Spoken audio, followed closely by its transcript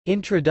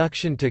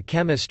Introduction to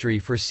Chemistry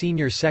for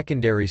Senior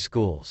Secondary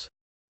Schools.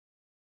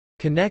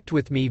 Connect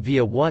with me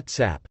via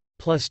WhatsApp,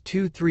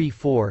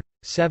 +234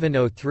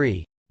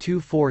 703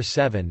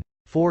 247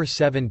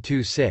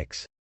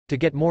 4726, to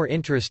get more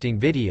interesting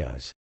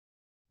videos.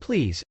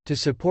 Please, to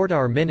support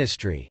our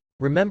ministry,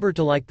 remember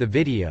to like the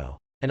video,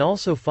 and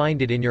also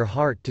find it in your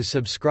heart to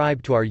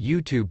subscribe to our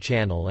YouTube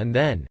channel and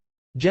then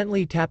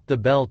gently tap the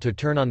bell to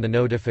turn on the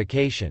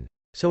notification,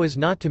 so as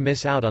not to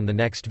miss out on the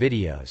next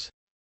videos.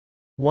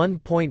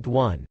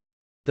 1.1.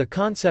 The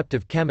concept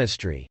of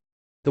chemistry.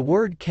 The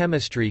word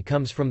chemistry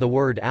comes from the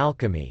word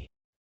alchemy.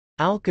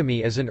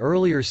 Alchemy is an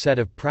earlier set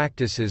of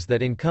practices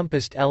that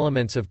encompassed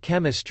elements of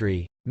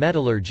chemistry,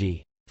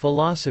 metallurgy,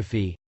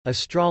 philosophy,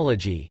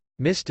 astrology,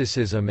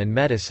 mysticism and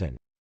medicine.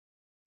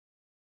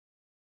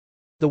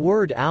 The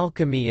word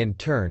alchemy in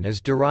turn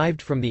is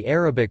derived from the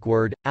Arabic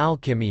word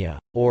alchemia,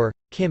 or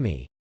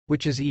kimi,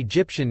 which is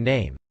Egyptian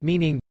name,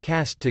 meaning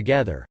cast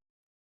together.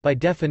 By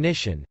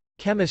definition,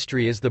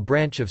 chemistry is the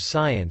branch of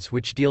science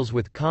which deals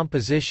with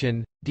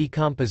composition,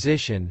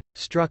 decomposition,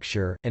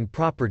 structure, and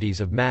properties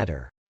of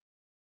matter.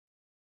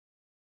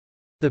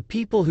 The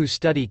people who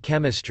study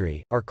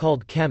chemistry are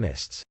called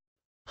chemists.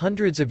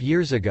 Hundreds of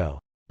years ago,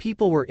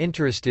 people were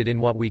interested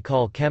in what we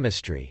call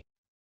chemistry.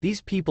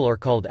 These people are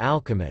called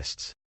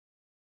alchemists.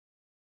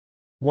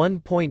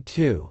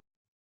 1.2.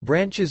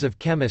 Branches of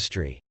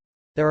chemistry.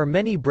 There are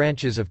many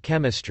branches of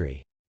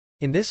chemistry.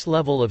 In this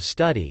level of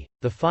study,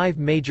 the 5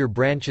 major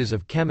branches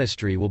of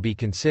chemistry will be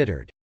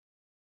considered.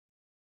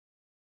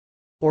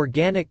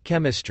 Organic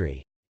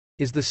chemistry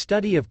is the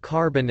study of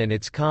carbon and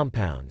its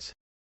compounds.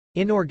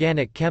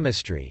 Inorganic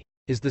chemistry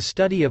is the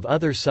study of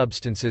other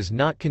substances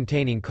not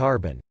containing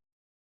carbon.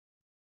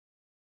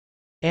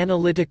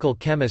 Analytical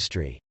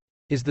chemistry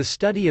is the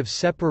study of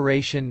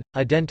separation,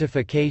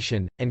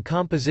 identification, and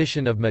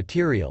composition of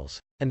materials,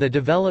 and the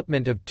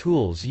development of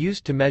tools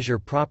used to measure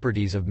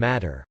properties of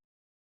matter.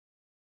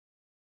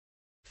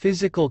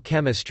 Physical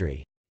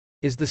chemistry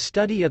is the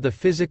study of the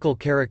physical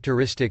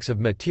characteristics of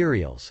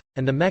materials,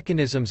 and the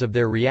mechanisms of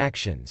their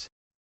reactions.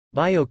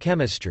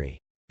 Biochemistry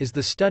is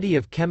the study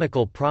of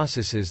chemical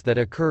processes that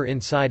occur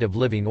inside of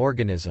living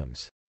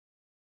organisms.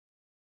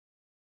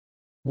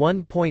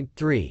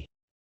 1.3.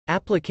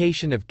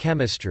 Application of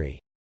chemistry.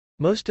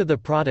 Most of the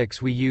products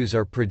we use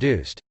are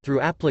produced through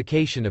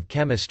application of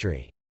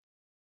chemistry.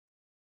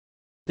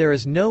 There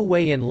is no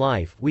way in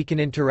life we can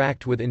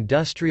interact with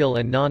industrial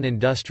and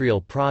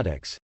non-industrial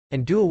products,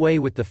 and do away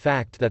with the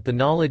fact that the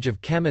knowledge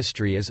of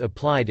chemistry is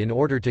applied in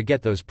order to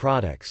get those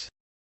products.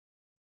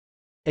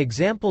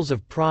 Examples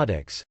of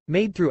products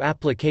made through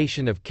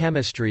application of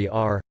chemistry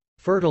are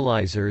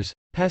fertilizers,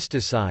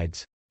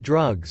 pesticides,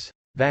 drugs,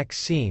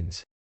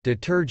 vaccines,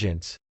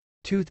 detergents,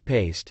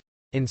 toothpaste,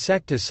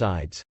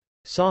 insecticides,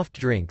 soft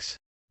drinks,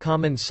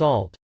 common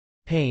salt,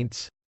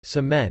 paints,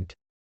 cement,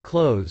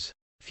 clothes,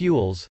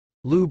 fuels,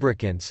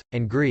 lubricants,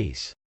 and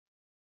grease.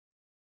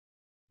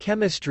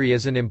 Chemistry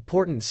is an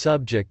important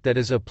subject that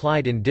is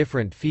applied in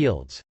different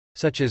fields,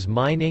 such as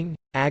mining,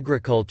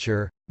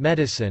 agriculture,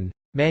 medicine,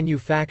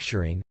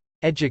 manufacturing,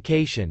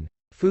 education,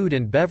 food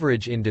and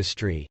beverage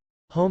industry,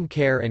 home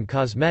care and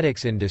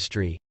cosmetics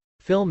industry,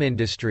 film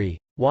industry,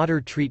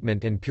 water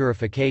treatment and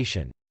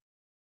purification.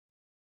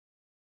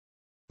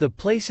 The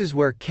places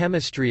where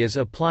chemistry is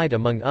applied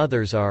among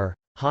others are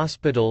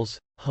hospitals,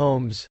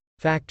 homes,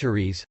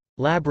 factories,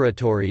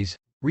 laboratories,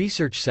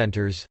 research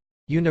centers,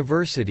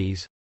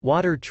 universities,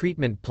 water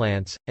treatment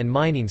plants, and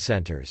mining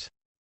centers.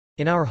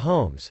 In our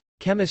homes,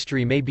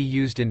 chemistry may be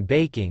used in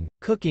baking,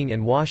 cooking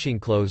and washing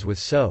clothes with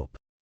soap.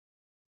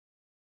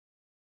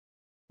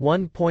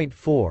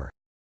 1.4.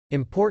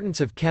 Importance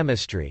of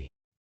chemistry.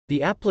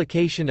 The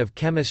application of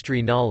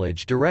chemistry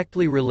knowledge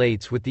directly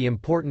relates with the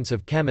importance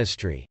of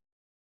chemistry.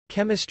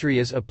 Chemistry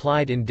is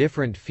applied in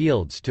different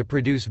fields to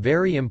produce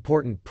very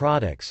important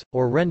products,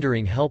 or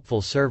rendering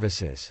helpful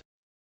services.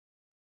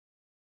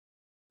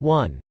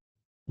 1.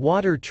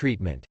 Water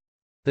treatment.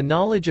 The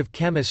knowledge of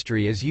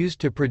chemistry is used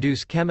to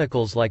produce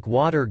chemicals like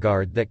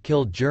WaterGuard that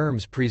kill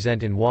germs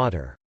present in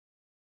water.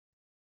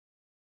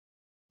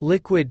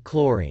 Liquid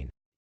chlorine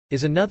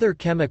is another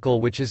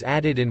chemical which is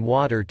added in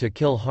water to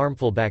kill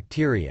harmful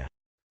bacteria.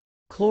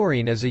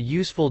 Chlorine is a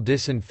useful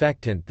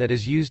disinfectant that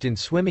is used in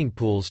swimming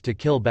pools to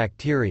kill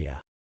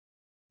bacteria.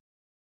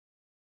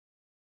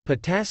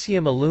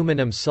 Potassium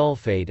aluminum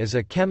sulfate is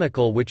a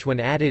chemical which when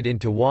added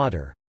into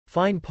water,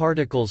 fine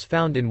particles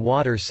found in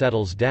water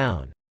settles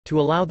down, to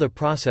allow the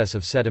process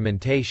of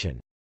sedimentation.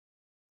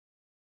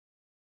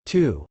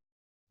 2.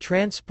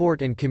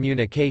 Transport and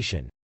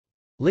communication.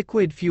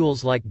 Liquid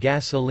fuels like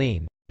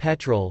gasoline,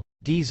 petrol,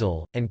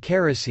 diesel, and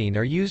kerosene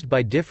are used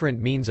by different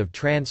means of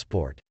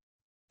transport.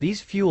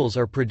 These fuels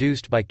are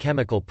produced by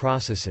chemical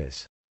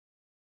processes.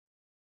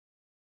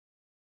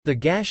 The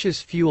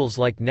gaseous fuels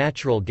like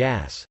natural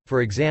gas,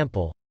 for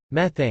example,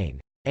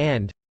 methane,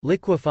 and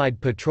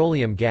liquefied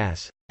petroleum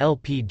gas,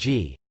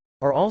 LPG,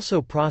 are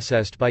also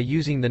processed by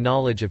using the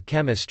knowledge of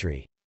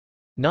chemistry.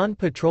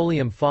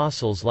 Non-petroleum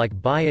fossils like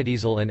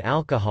biodiesel and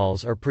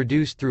alcohols are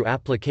produced through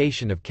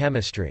application of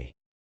chemistry.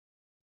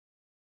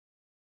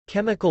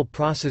 Chemical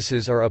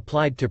processes are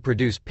applied to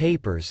produce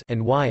papers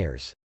and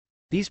wires.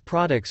 These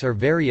products are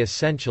very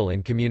essential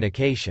in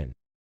communication.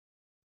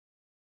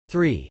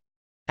 3.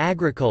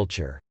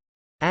 Agriculture.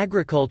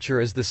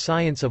 Agriculture is the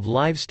science of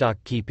livestock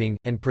keeping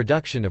and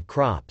production of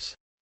crops.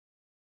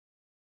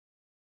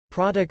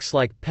 Products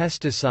like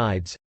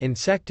pesticides,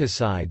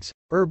 insecticides,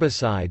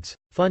 herbicides,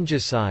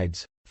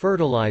 fungicides,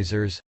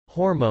 fertilizers,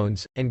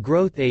 hormones, and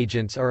growth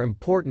agents are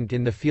important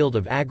in the field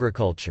of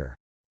agriculture.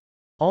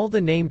 All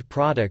the named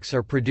products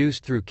are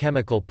produced through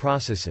chemical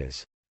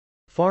processes.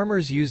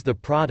 Farmers use the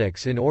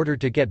products in order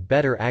to get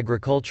better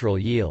agricultural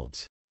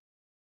yields.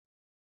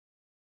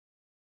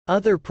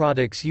 Other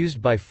products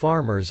used by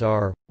farmers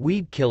are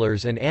weed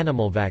killers and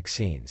animal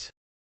vaccines.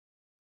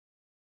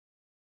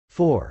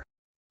 4.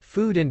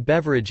 Food and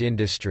beverage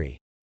industry.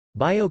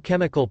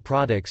 Biochemical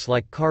products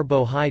like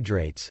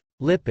carbohydrates,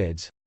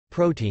 lipids,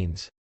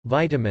 proteins,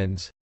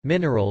 vitamins,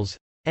 minerals,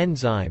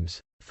 enzymes,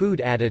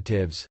 food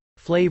additives,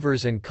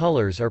 flavors and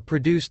colors are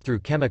produced through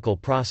chemical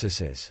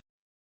processes.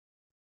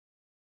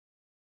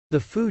 The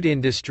food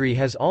industry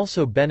has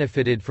also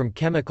benefited from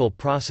chemical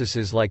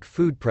processes like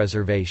food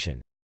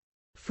preservation.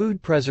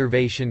 Food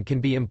preservation can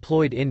be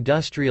employed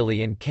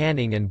industrially in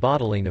canning and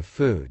bottling of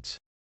foods.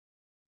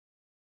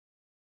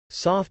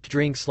 Soft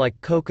drinks like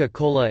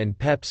Coca-Cola and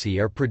Pepsi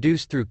are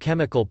produced through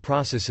chemical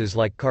processes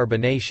like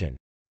carbonation.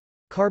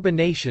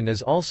 Carbonation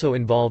is also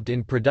involved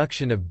in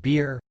production of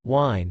beer,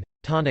 wine,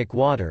 tonic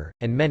water,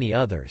 and many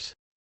others.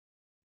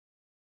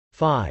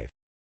 5.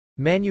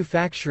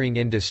 Manufacturing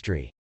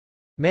industry.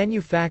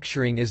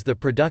 Manufacturing is the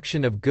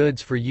production of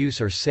goods for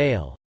use or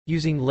sale,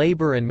 using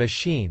labor and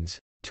machines,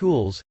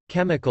 tools,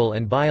 chemical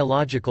and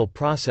biological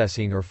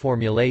processing or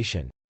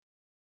formulation.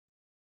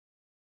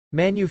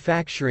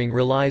 Manufacturing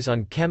relies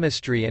on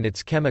chemistry and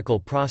its chemical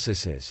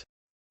processes.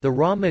 The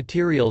raw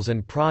materials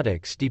and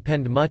products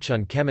depend much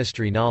on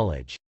chemistry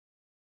knowledge.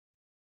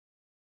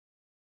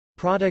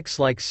 Products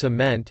like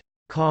cement,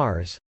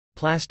 cars,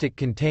 plastic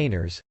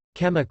containers,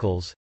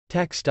 chemicals,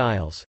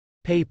 textiles,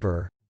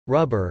 paper,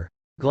 rubber,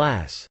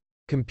 glass,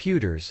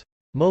 computers,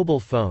 mobile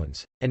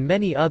phones, and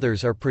many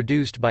others are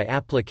produced by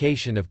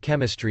application of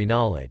chemistry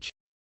knowledge.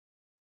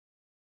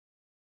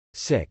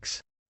 6.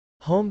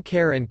 Home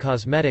care and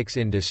cosmetics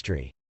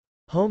industry.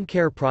 Home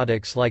care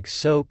products like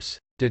soaps,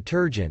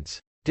 detergents,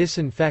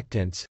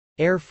 disinfectants,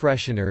 air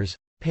fresheners,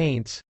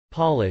 paints,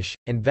 polish,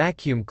 and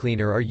vacuum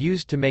cleaner are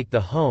used to make the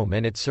home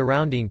and its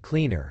surrounding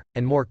cleaner,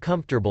 and more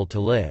comfortable to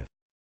live.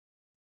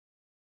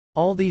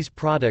 All these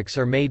products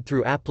are made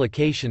through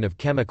application of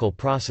chemical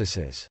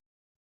processes.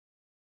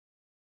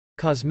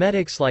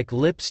 Cosmetics like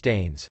lip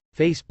stains,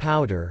 face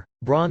powder,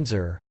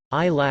 bronzer,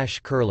 eyelash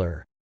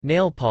curler,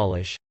 nail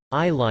polish,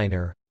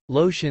 eyeliner,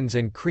 lotions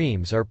and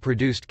creams are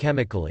produced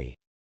chemically.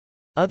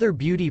 Other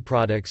beauty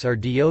products are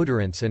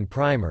deodorants and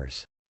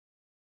primers.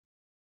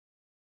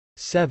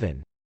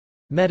 7.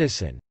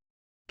 Medicine.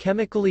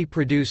 Chemically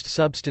produced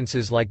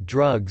substances like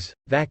drugs,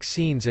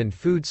 vaccines and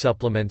food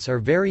supplements are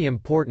very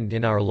important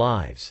in our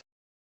lives.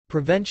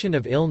 Prevention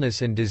of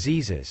illness and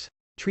diseases,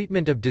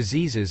 treatment of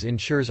diseases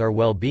ensures our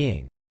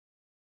well-being.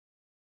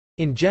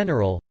 In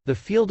general, the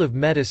field of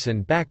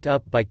medicine backed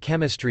up by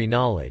chemistry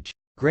knowledge,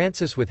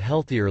 grants us with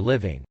healthier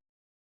living.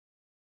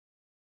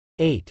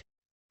 8.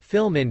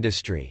 Film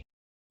industry.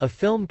 A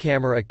film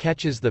camera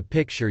catches the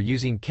picture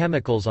using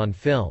chemicals on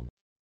film.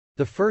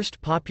 The first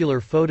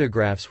popular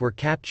photographs were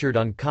captured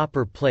on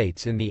copper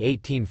plates in the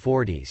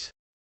 1840s.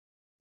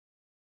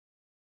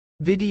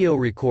 Video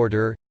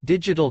recorder,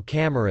 digital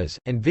cameras,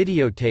 and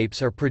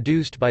videotapes are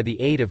produced by the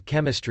aid of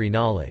chemistry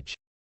knowledge.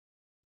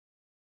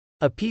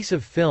 A piece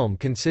of film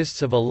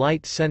consists of a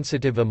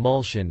light-sensitive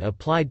emulsion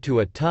applied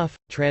to a tough,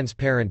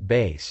 transparent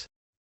base.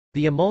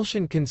 The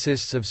emulsion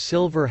consists of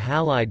silver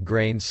halide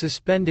grains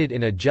suspended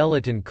in a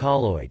gelatin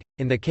colloid,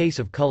 in the case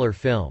of color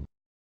film.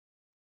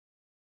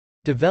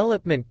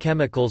 Development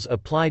chemicals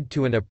applied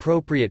to an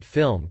appropriate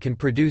film can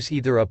produce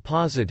either a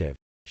positive,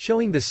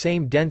 showing the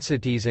same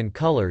densities and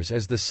colors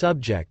as the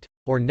subject,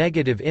 or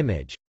negative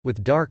image,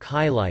 with dark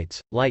highlights,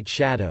 light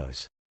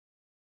shadows.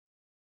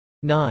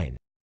 9.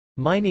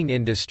 Mining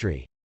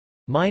industry.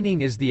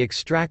 Mining is the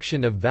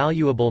extraction of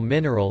valuable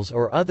minerals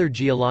or other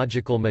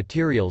geological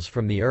materials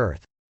from the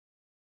earth.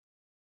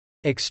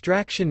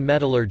 Extraction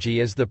metallurgy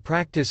is the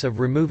practice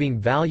of removing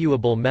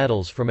valuable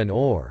metals from an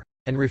ore,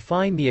 and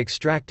refine the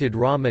extracted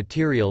raw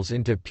materials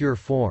into pure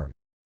form.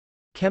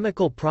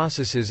 Chemical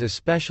processes,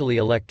 especially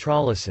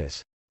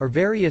electrolysis, are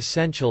very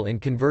essential in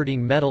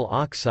converting metal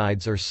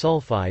oxides or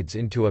sulfides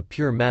into a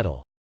pure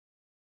metal.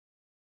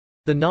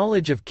 The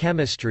knowledge of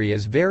chemistry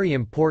is very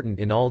important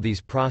in all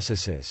these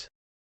processes.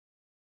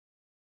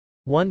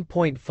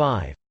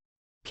 1.5.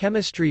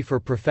 Chemistry for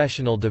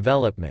professional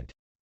development.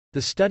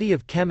 The study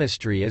of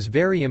chemistry is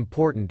very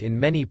important in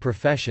many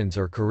professions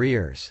or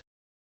careers.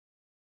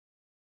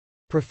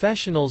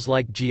 Professionals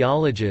like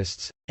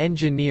geologists,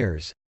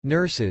 engineers,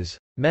 nurses,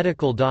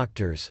 medical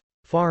doctors,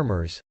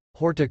 farmers,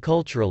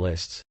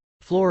 horticulturalists,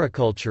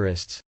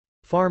 floriculturists,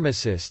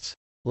 pharmacists,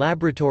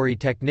 laboratory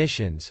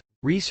technicians,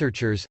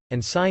 researchers,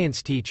 and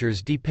science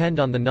teachers depend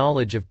on the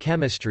knowledge of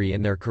chemistry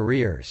in their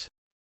careers.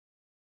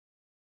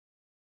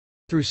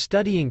 Through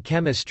studying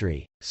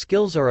chemistry,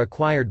 skills are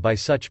acquired by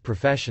such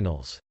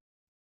professionals.